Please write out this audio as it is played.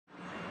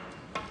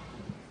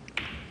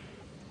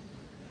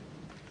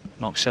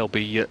Mark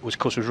Selby was, of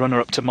course, was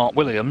runner-up to Mark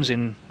Williams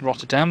in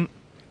Rotterdam,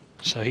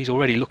 so he's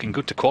already looking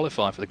good to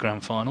qualify for the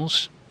Grand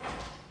Finals,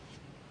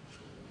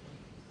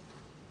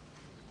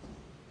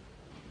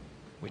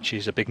 which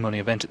is a big money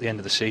event at the end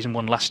of the season,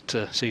 won last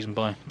season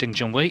by Ding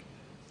Junhui.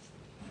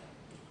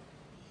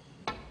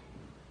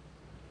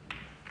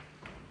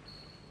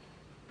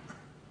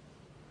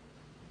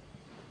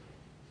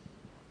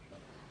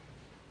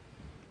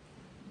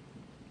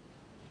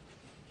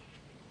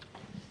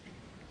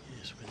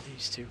 Yes, when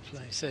these two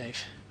play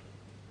safe,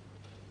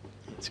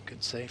 it's a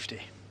good safety.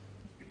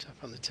 Tap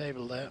on the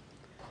table there.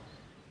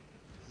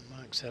 And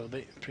Mark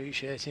Selby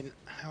appreciating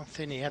how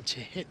thin he had to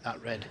hit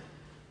that red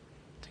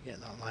to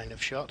get that line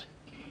of shot.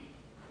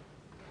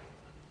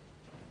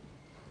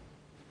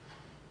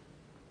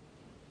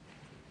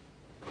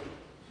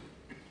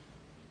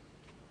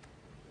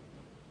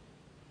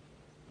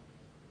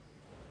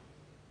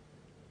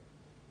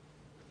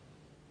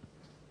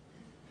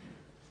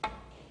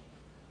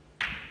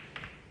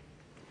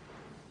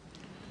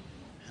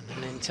 And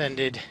an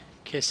intended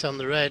kiss on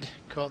the red,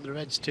 caught the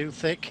reds too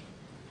thick.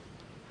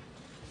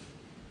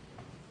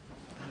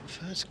 At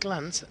first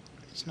glance,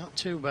 it's not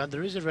too bad.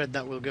 There is a red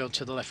that will go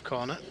to the left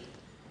corner.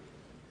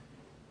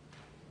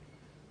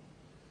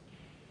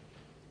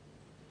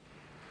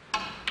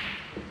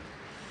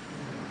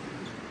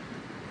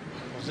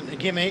 Wasn't a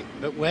gimme,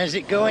 but where's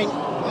it going?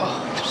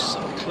 Oh,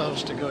 so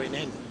close to going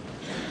in.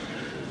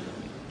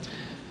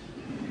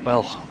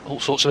 Well,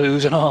 all sorts of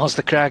oohs and ahs,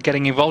 the crowd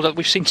getting involved.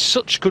 We've seen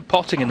such good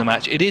potting in the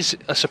match. It is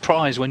a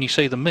surprise when you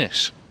see them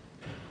miss.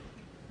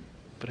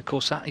 But of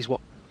course that is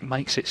what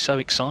makes it so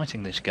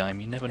exciting, this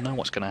game. You never know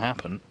what's going to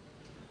happen.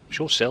 I'm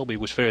sure Selby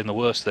was fearing the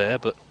worst there,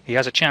 but he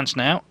has a chance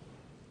now.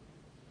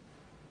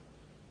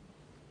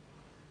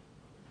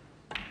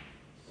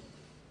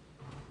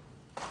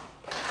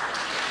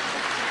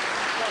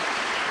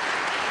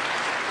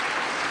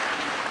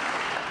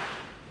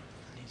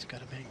 He's got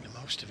to make the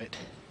most of it.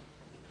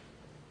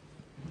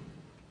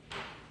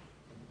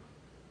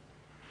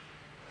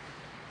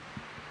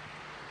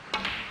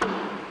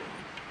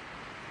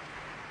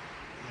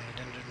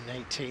 Made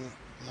 118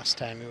 last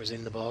time he was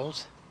in the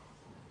balls.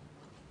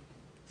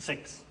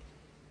 6.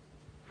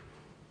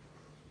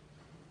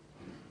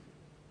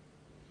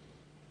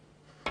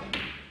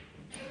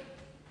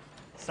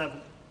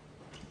 7.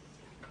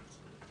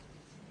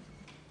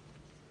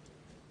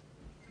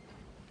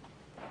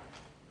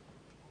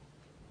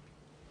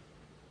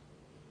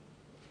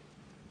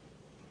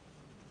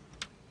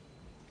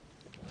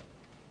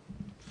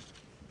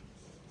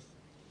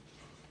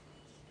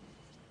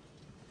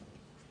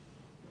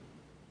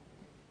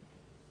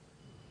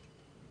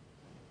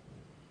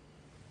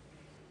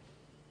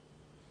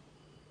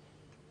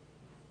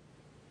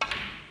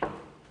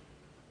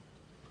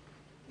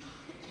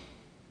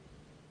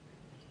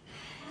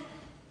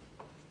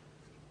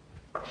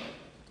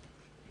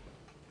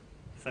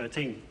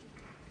 13.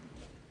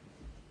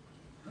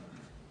 The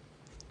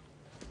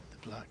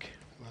black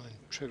well and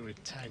truly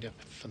tied up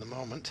for the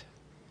moment.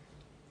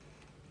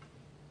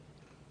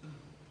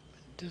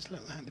 It does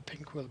look like the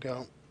pink will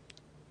go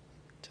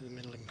to the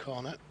middle and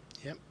corner.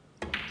 Yep,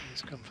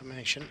 there's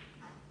confirmation.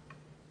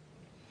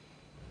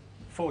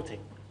 14.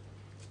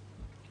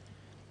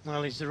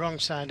 Well, he's the wrong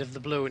side of the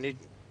blue and he'd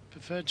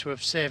preferred to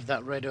have saved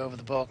that red over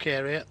the balk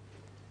area.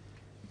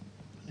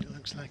 But it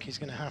looks like he's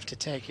going to have to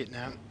take it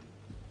now.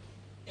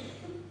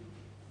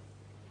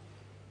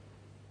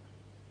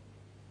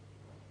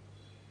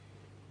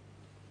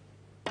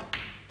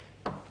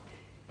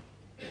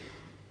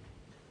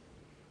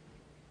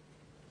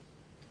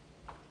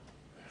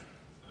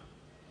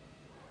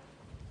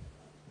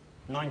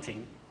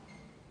 $19.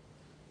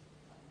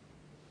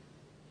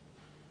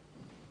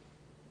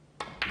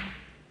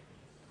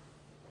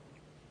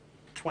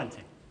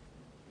 20.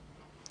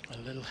 A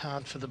little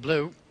hard for the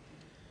blue.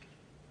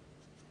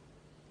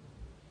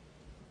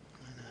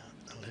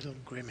 And a little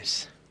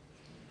grimace.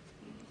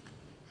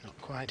 Not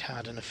quite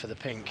hard enough for the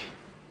pink.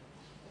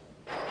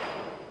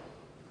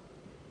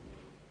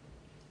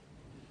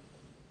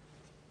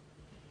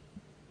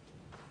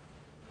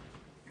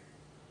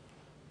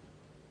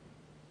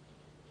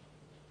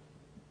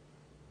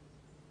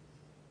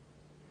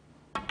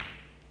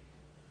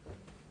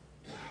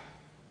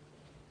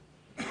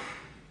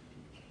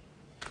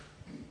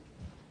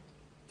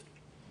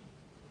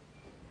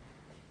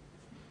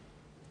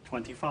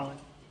 $25.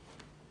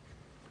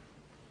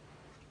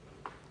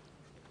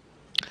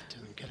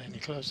 Doesn't get any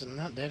closer than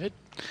that, David.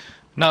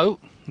 No,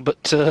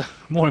 but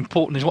more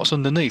important is what's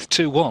underneath,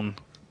 2-1.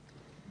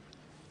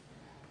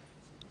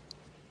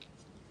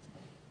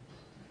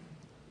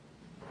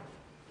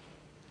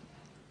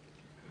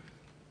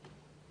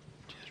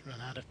 Just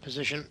run out of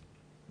position.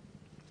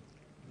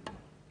 And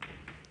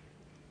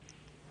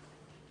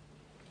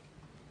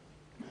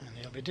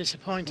he'll be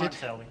disappointed. Mark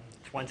Selby,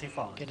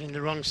 25. Getting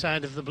the wrong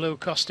side of the blue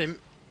cost him.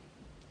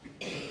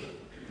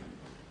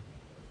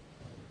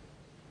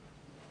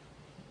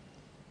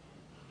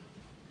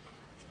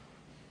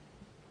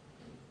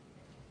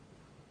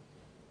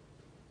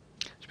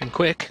 It's been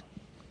quick.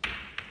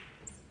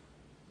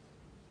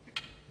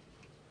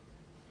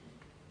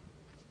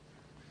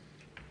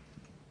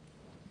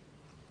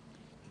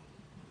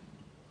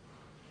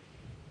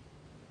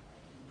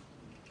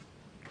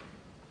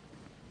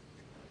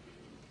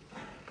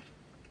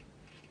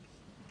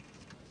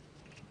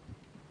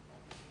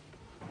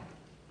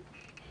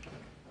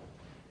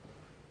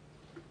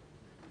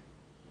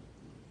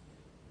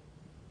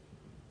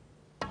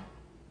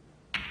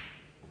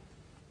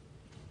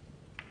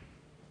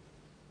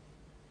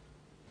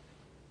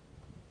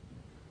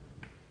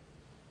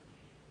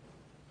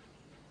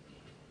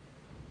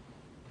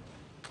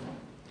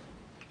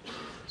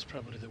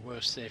 probably the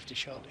worst safety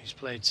shot he's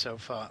played so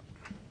far.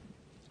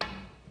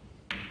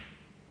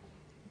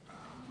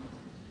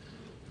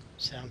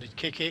 Sounded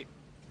kicky.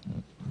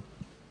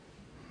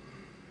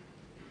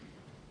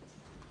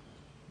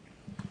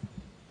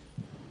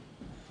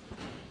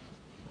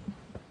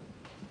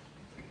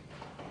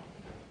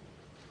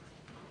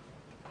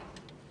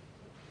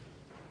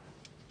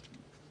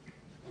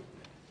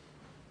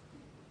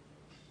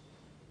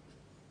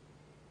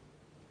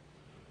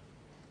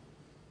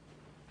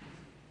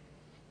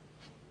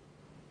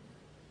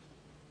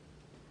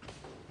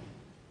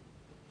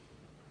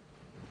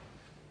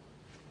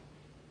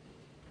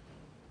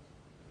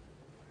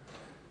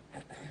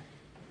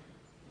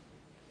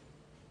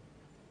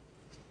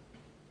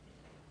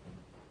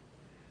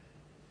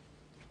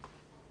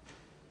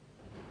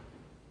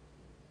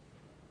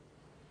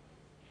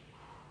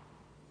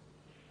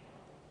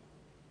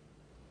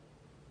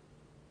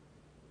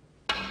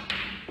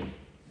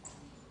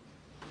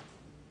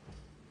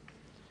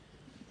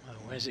 Well,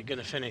 where's it going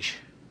to finish?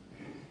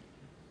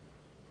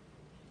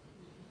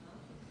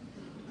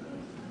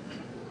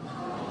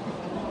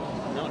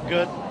 Not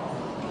good.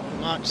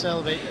 Mark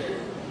Selby.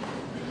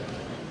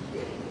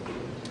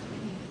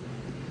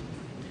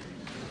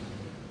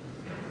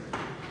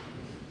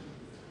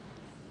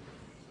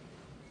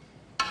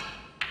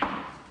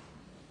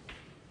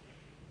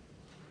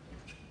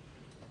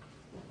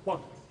 One.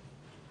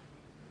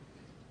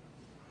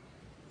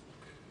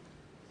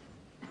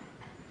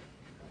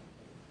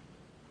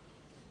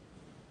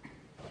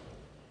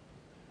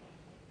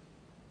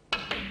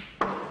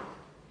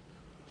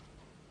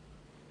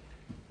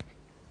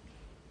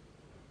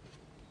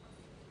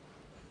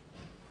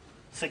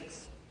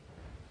 Six.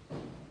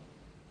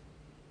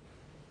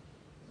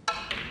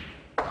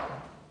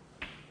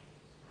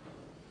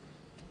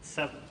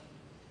 Seven.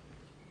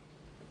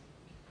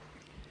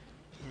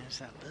 Yes,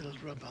 that little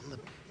rub on the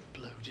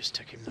blue just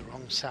took him the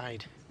wrong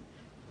side.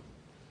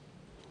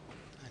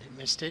 And it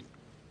missed it.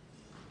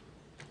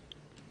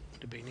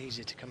 Would have been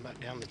easy to come back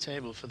down the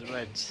table for the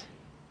Reds.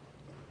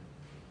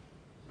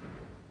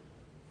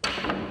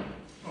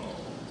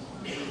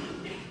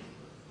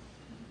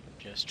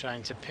 Just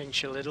trying to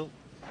pinch a little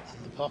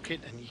on the pocket,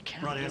 and you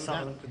can't Ronnie, do it's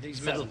that on with these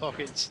 7. middle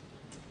pockets.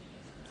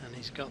 And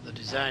he's got the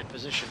desired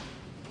position.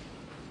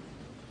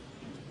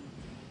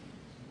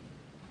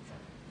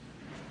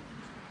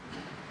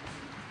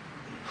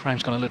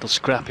 Frame's gone a little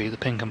scrappy, the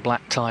pink and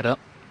black tied up.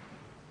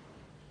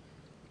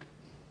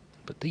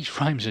 But these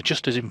frames are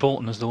just as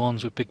important as the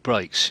ones with big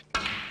breaks.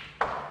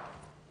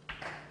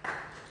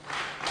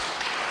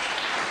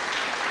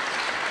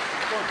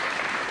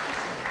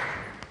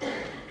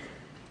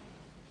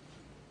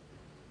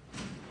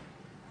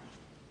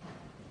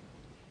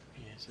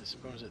 Yes, I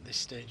suppose at this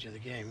stage of the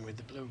game, with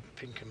the blue,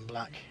 pink and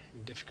black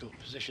in difficult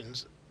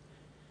positions,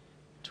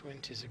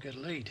 20's a good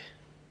lead.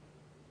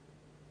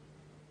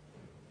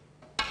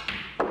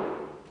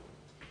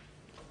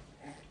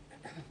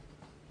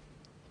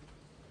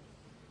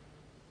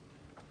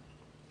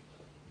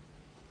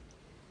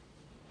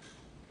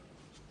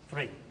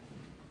 Three.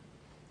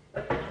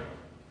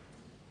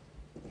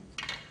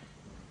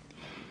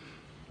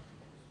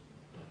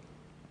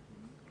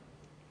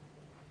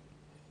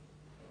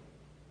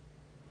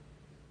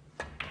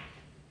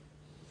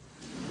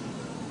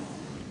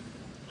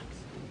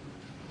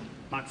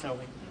 Mark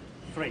Selby.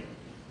 3.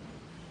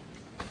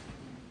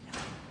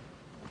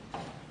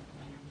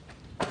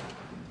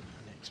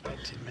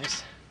 Unexpected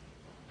miss.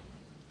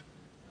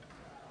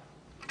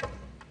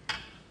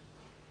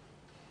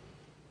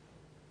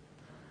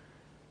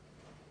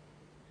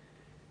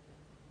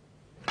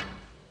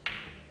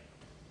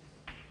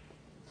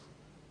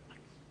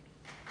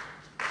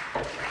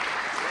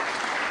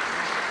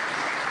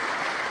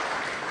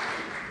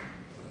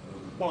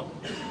 One.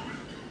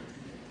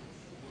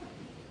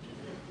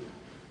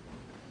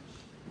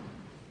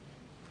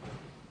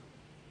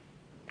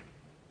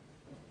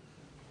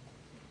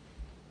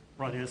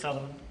 Ronnie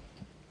Sullivan.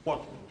 1.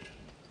 Well,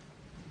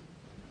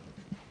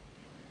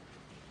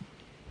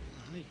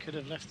 he could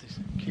have left this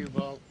cue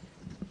ball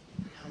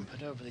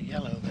hampered over the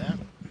yellow there.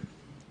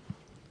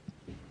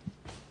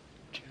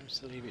 Chose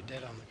to leave it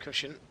dead on the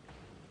cushion.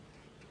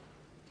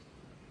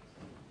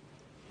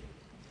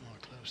 More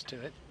close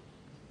to it.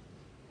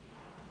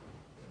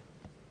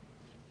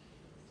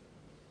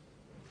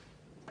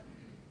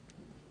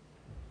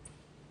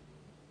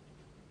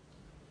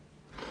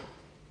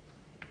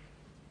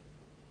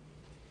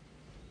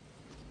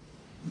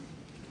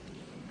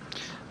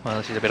 Well,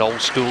 this is a bit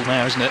old school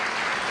now, isn't it?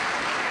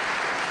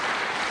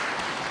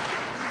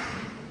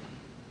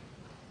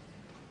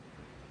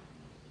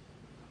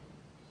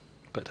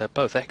 But they're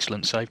both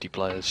excellent safety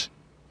players.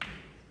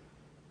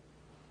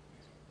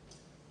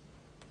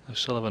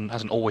 O'Sullivan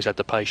hasn't always had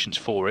the patience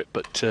for it,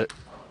 but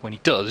when he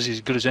does, he's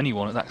as good as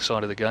anyone at that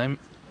side of the game.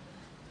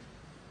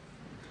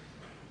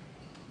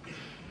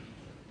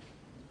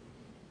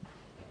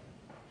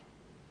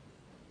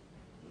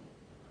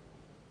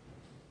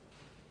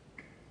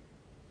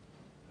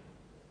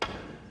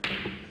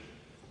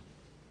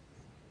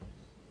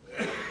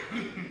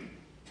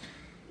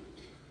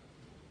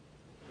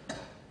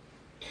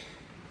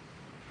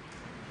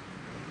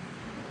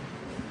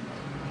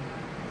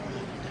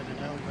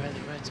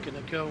 it's going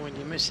to go when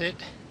you miss it.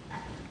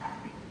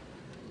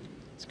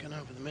 It's gone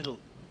over the middle.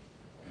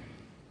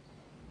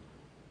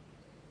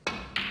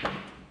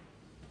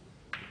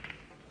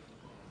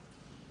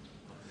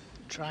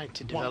 Tried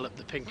to develop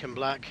the pink and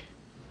black.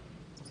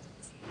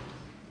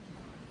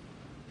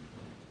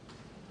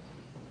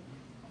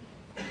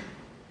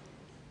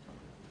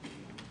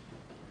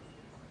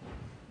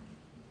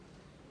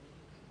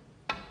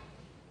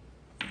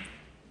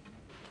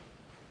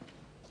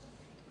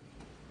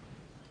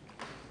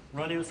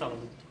 Ronnie and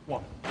Sullivan,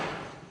 1.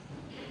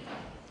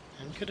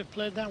 And could have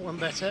played that one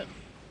better.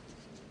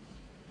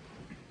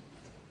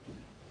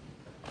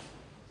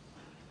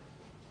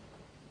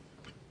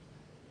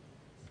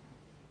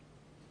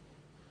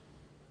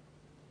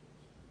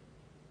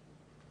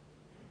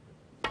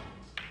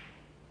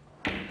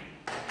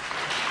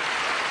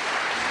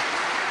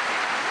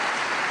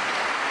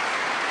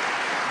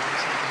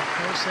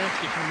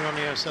 Safety from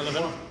Ronnie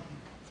O'Sullivan.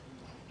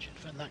 Should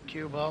have had that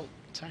cue ball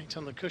tight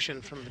on the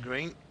cushion from the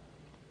green.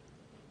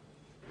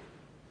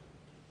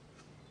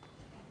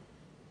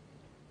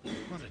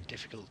 What a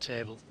difficult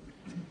table.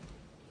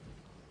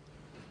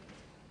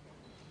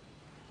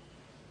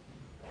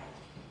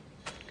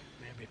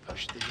 Maybe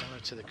push the yellow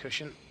to the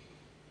cushion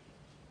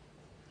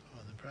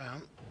or the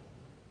brown.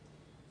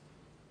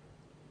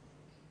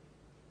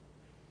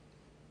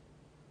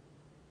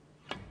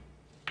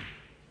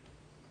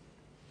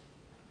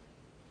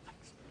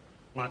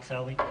 Mark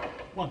Selby,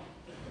 1.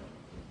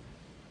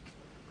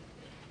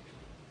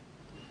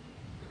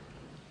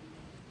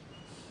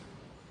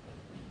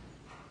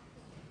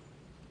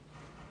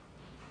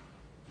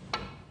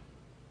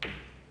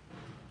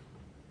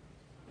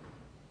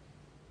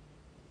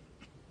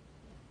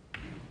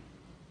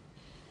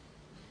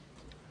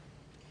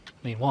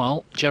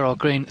 Meanwhile, Gerard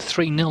Green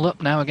 3-0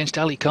 up now against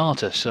Ali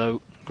Carter,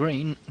 so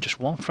Green just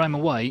one frame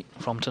away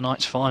from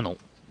tonight's final.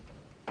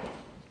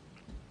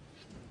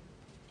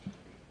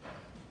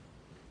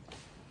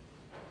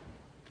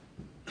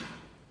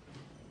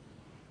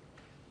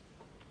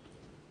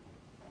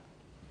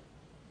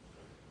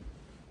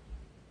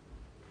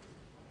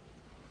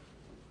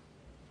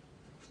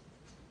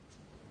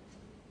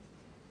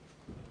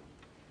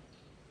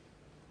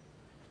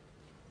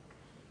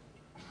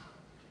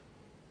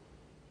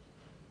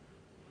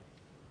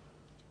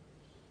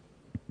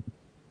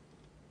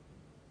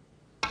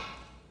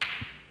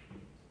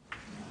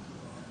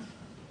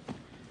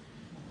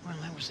 Well,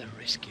 that was a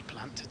risky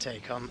plant to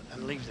take on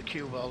and leave the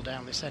cue ball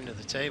down this end of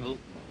the table.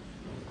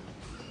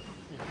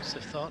 I must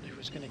have thought he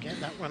was going to get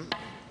that one.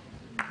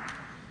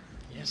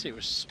 Yes, it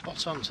was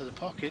spot on to the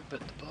pocket,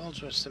 but the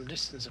balls were some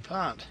distance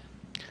apart.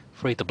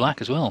 Freed the black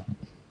as well.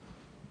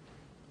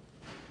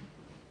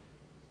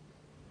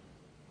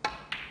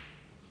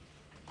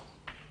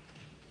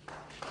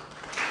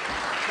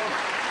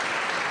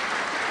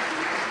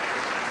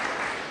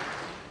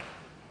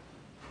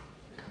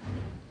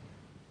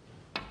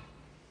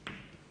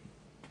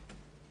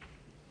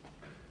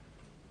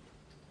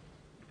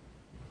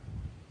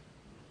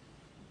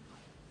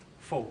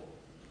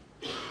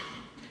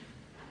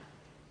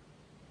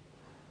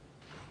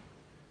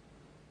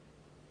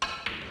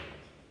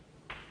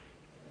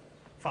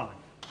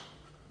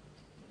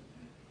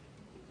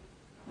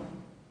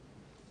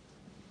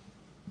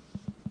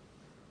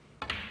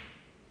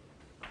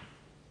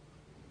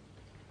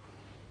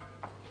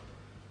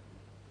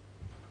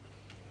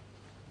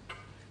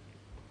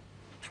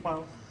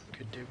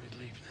 Could do with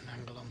leaving an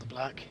angle on the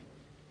black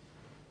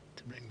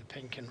to bring the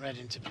pink and red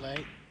into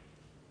play.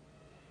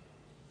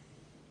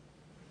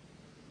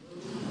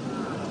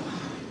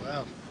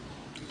 Well,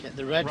 get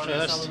the red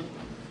first.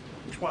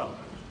 12.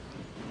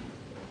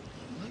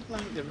 Looked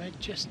like the red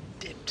just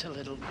dipped a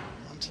little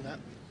onto that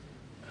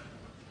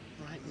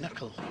right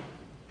knuckle.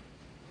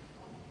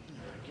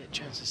 Get a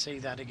chance to see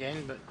that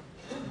again, but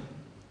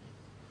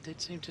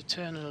did seem to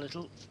turn a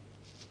little.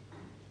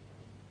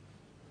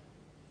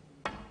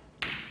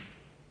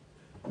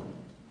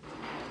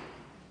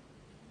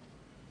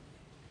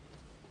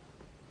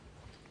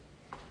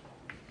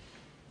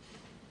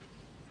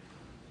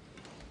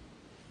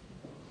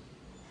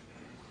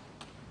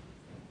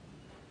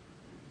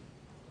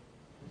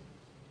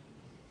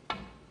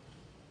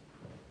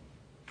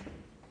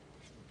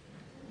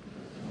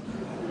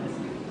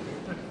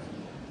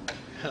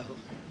 Well,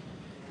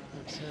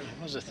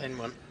 that was a thin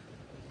one.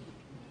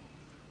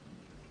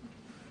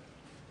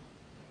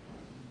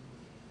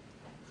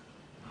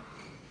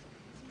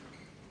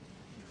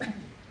 Well,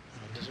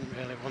 doesn't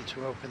really want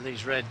to open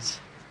these reds.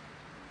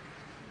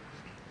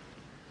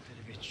 But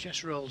if it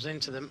just rolls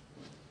into them,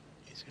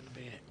 he's going to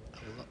be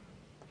a lot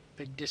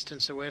big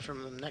distance away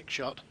from the next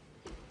shot.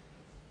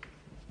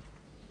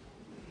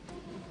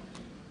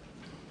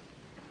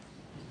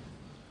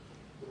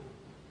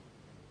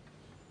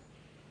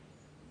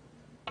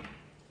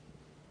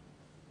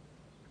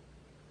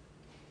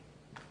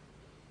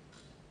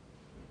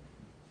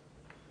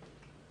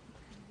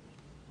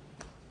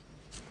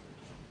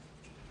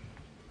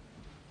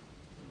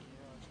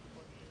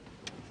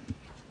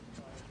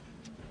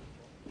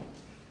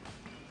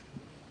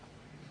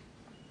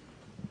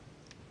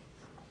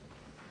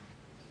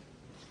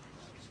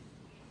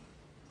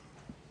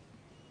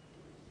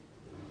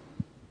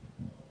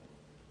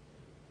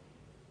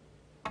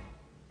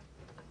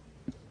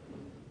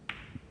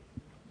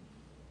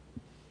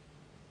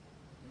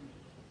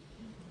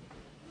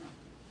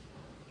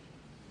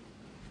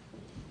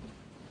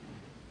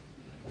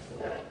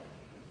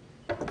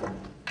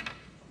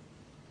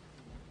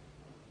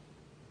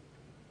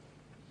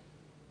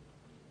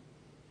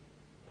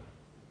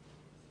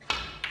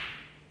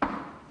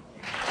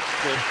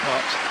 good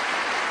pot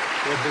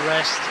with the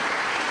rest.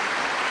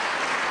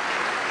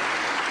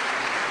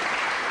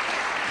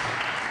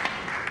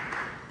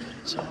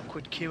 It's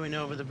awkward queuing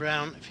over the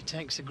brown. If he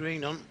takes the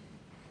green on,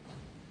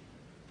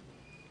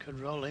 could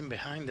roll in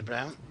behind the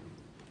brown,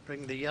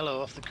 bring the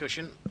yellow off the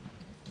cushion,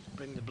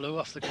 bring the blue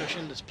off the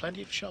cushion. There's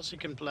plenty of shots he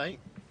can play.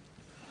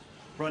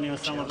 Ronnie or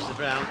Chose Selby. the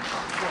brown.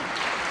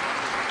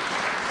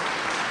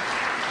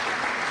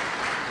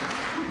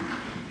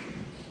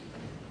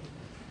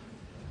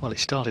 Well, it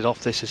started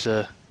off this as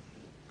a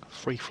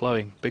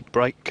free-flowing, big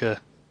break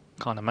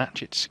kind of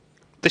match.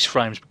 This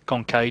frame's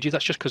gone cagey.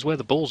 That's just because where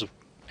the balls have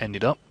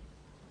ended up.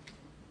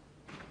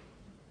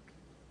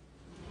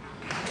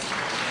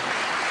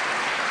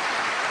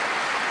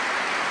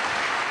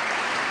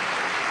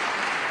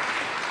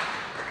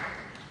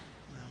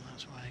 Well,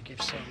 that's why I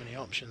give so many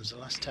options the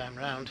last time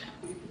round,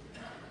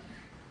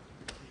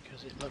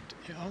 because it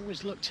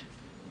always looked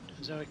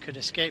as though it could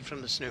escape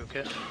from the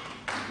snooker.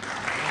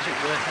 Was it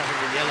worth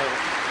having the yellow in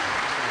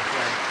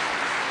play?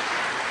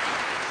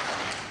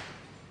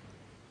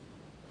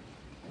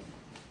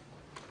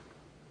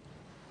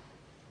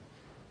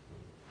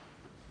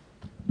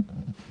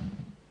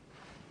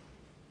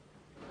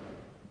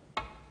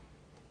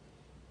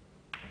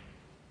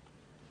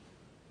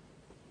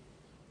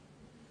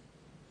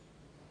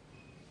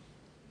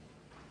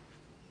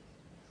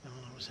 Well,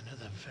 that was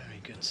another very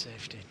good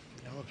safety.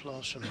 No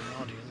applause from the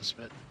audience,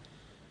 but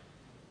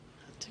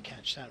had to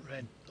catch that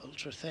red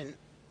ultra thin.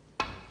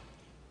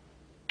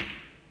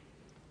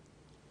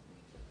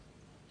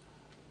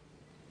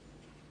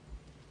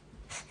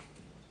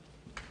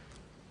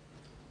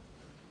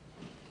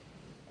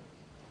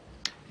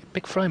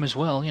 Big frame as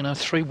well, you know,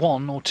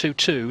 3-1 or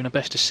 2-2 in a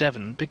best of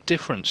 7. Big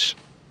difference.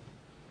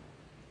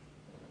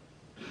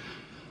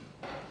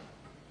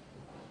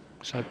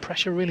 So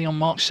pressure really on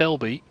Mark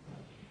Selby.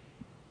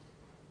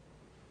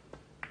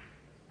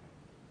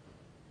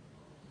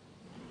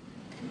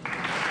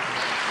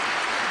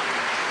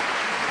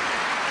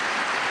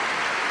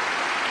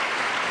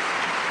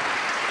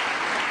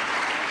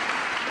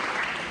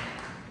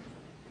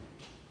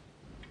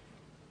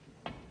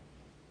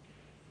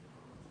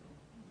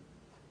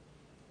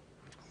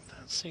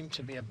 Seemed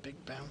to be a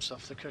big bounce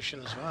off the cushion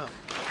as well.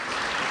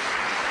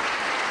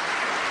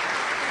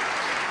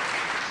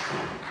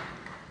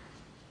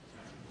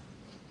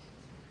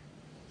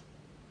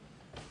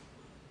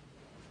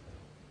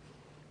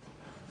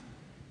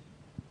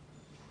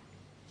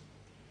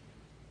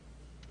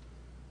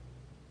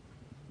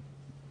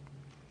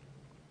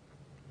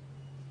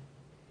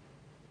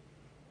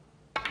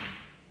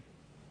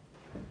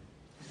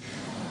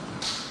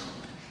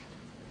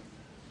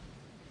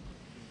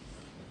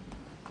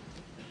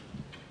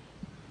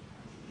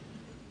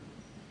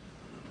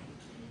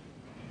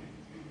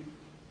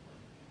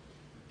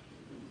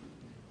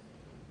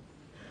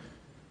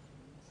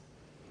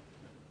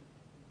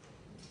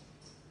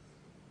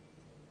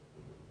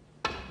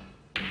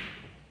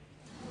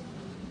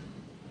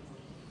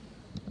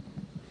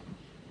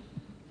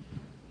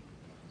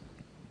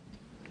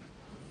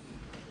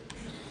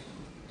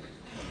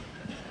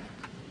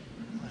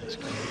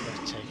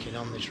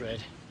 On this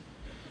red.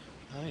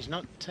 No, he's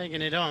not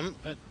taking it on,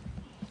 but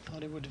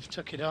thought he would have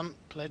took it on,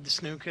 played the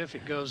snooker if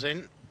it goes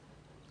in.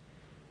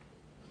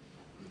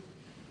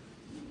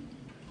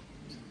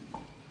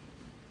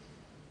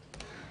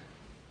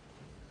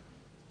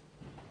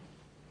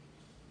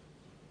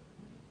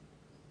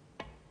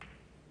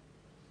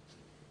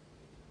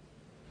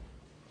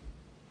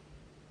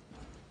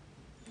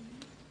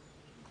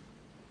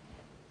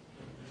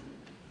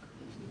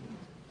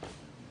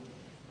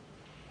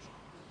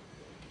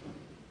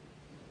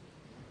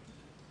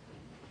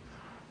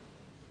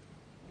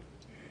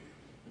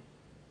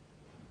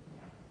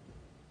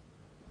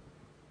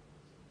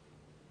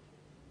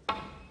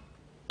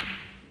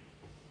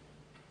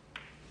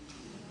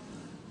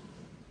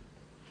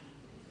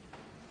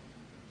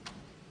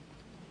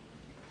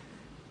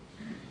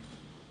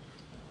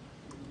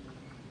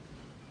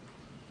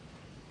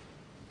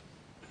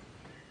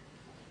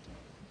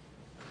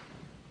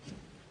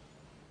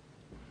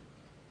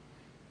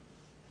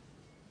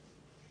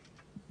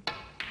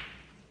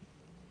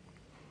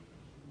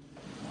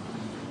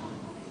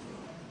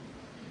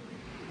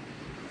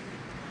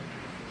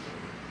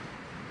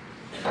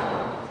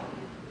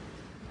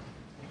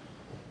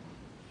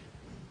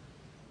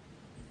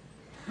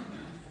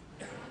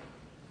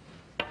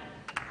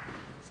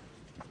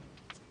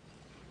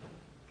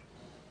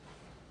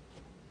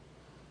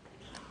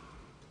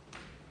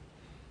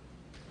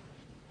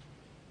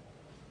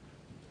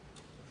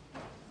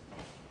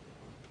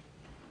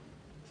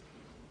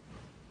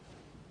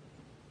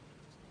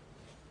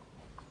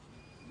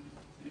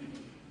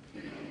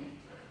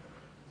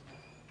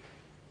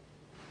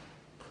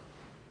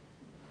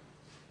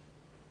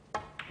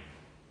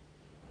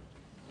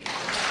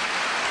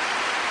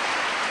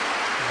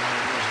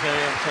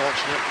 Very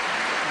unfortunate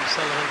for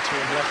Sullivan to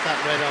have left that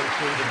red on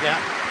through the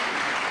gap.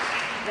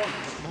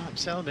 Mark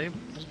Selby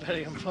was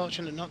very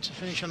unfortunate not to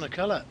finish on the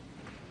colour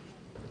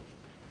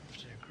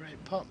after a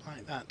great pot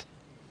like that.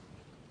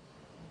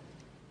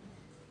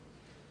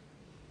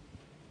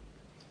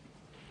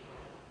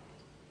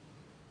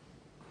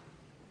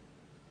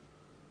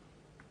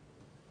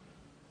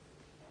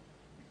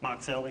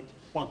 Mark Selby,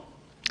 1.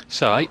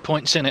 So 8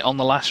 points in it on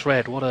the last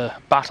red. What a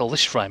battle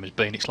this frame has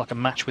been. It's like a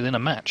match within a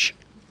match.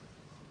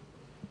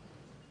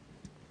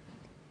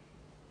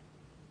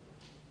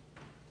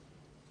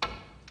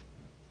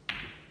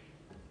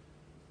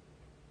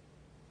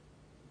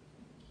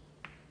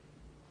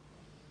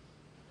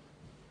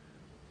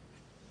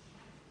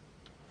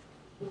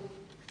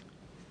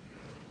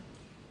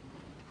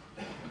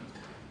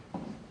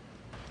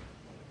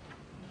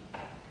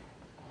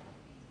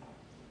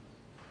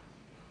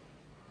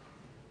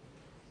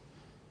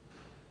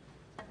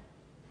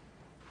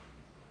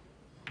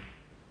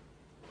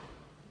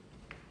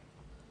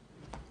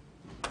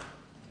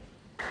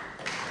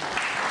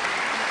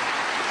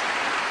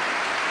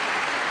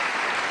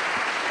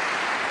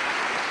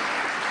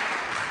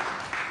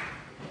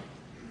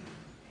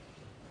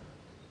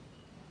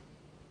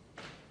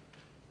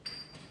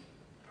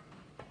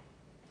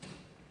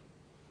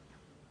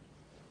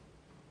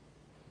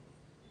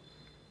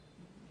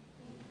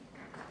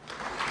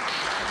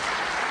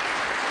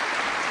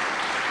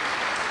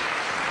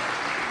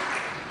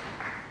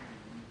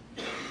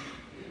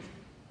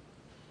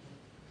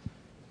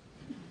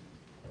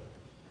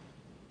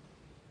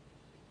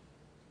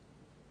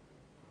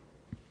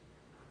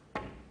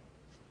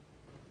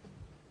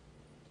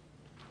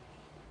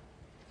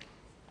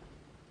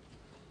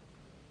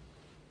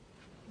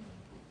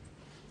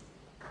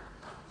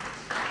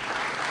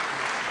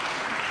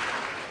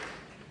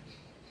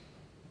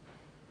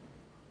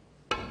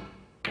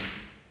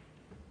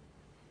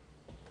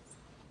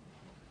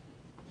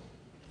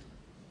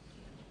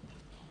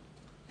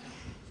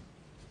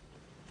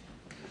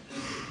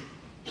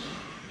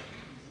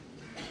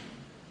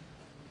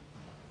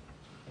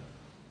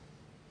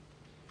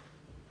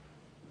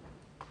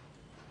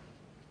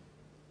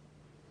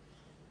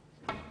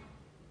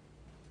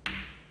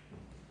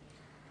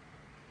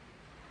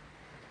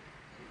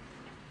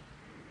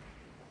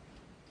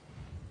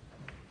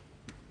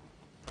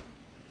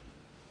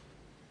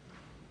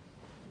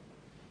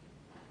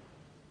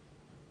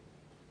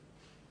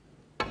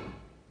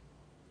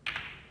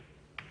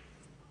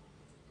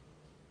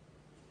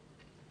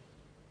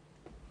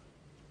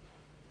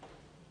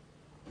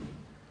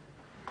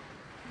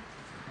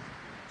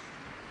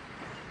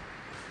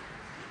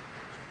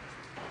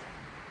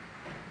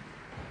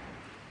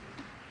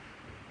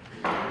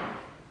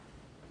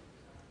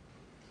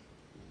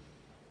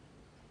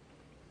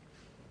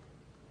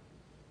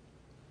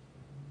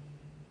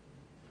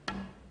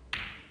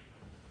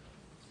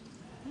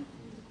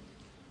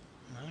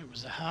 It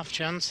was a half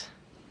chance,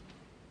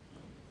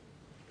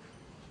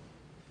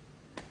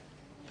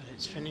 but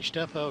it's finished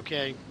up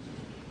okay.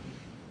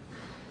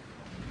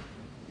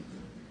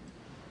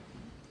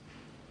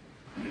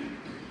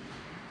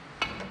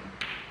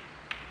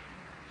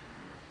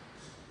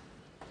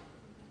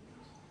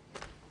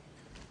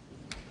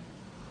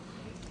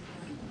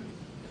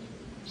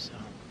 So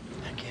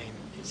again,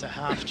 it's a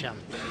half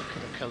chance for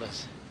the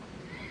colours.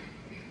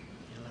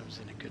 Yellow's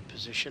in a good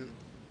position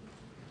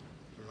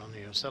for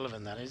Ronnie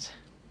O'Sullivan, that is.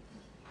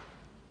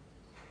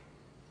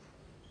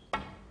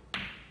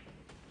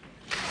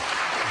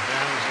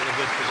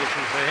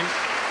 For him.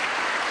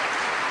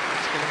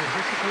 It's going to be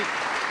difficult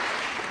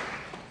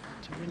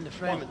to win the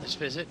frame at this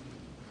visit.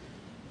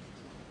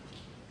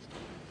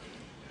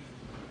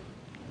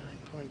 9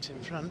 points in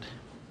front.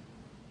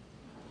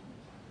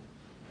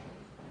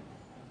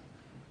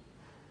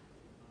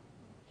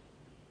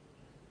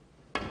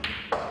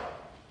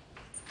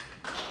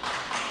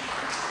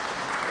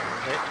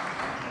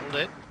 Hold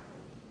it.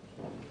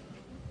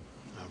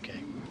 Okay.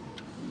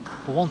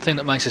 Well, one thing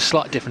that makes a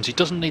slight difference, he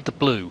doesn't need the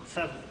blue.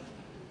 7.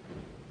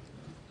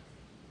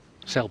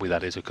 Selby,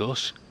 that is, of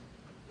course.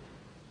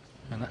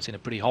 And that's in a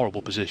pretty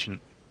horrible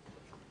position.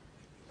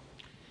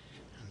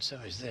 And so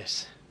is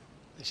this.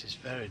 This is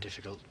very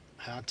difficult.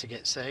 Hard to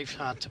get safe,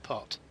 hard to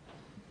pot.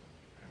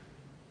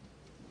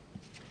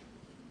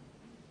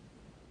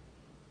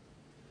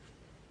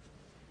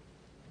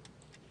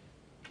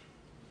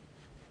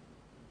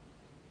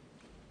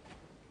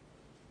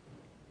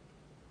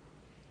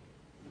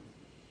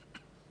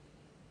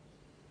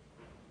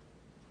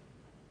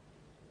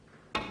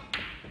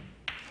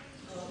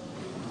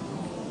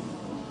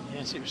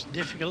 Yes, it was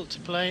difficult to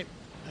play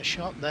a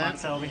shot there.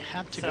 We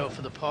had to go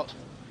for the pot.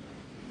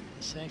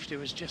 The safety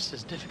was just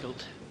as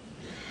difficult.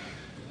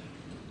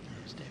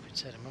 As David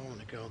said a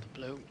moment ago, the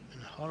blue in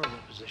a horrible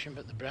position,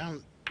 but the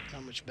brown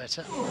not much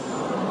better.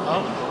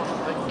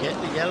 Oh, but get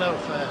the yellow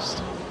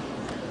first.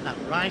 That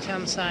right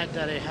hand side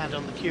that he had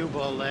on the cue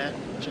ball there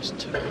just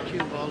took the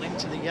cue ball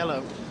into the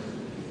yellow.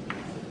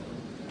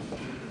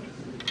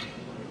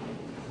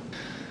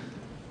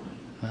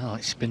 Well,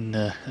 it's been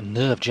a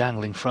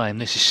nerve-jangling frame.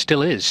 This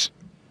still is.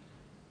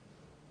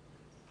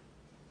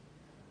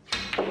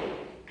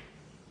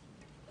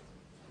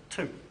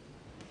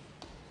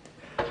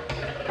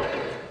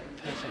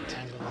 Perfect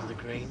angle on the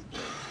green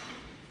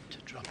to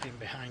drop in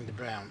behind the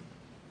brown.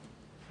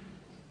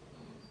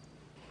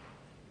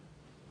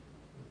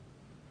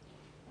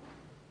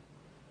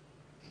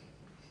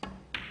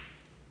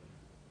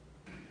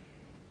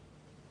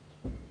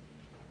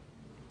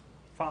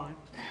 5.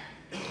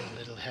 A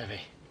little heavy.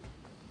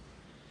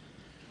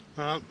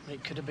 Well,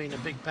 it could have been a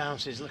big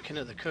bounce. He's looking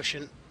at the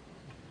cushion.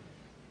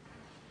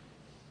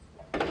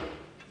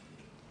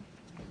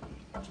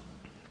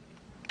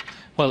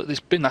 Well, it's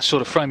been that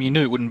sort of frame, you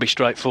knew it wouldn't be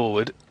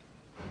straightforward.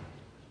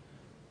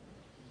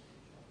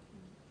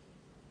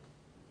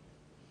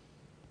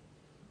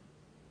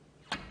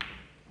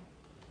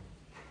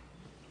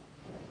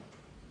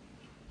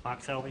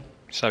 Mark Selby.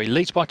 So he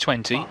leads by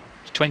 20,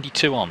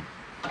 22 on.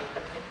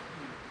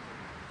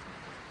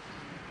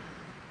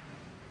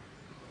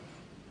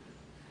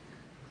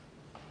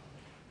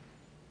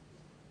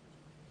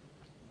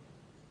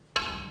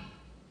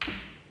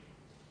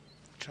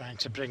 Trying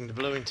to bring the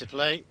blue into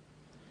play,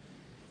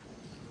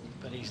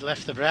 but he's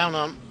left the brown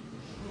on.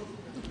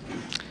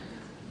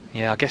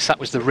 Yeah, I guess that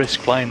was the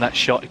risk playing that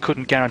shot. He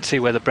couldn't guarantee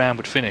where the brown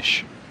would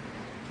finish.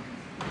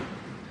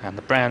 And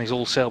the brown is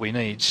all Selby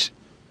needs.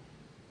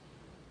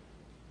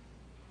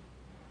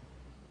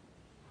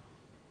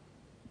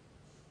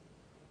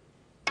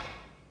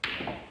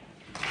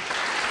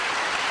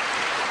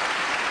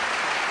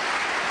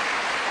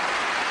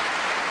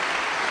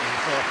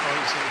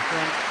 Points in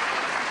front,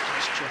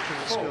 just checking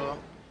the score.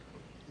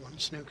 1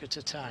 snooker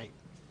to tie.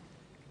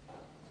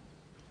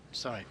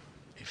 Sorry,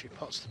 if he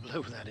pots the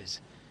blue, that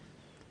is.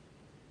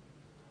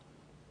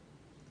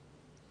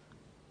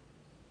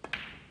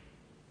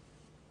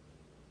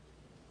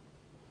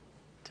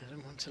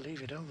 Doesn't want to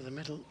leave it over the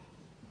middle.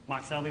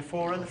 Mark Selby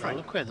 4 in the Oh, front.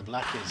 look where the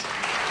black is.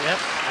 Yep,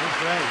 he's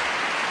great.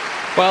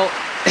 Well,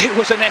 it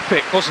was an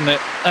epic, wasn't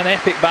it? An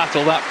epic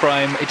battle, that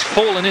frame. It's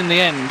fallen in the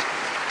end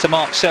to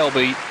Mark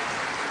Selby.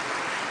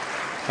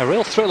 A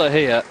real thriller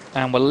here,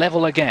 and we're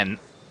level again.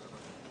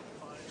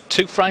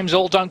 2 frames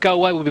all don't go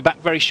away. We'll be back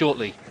very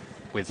shortly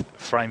with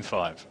frame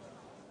 5.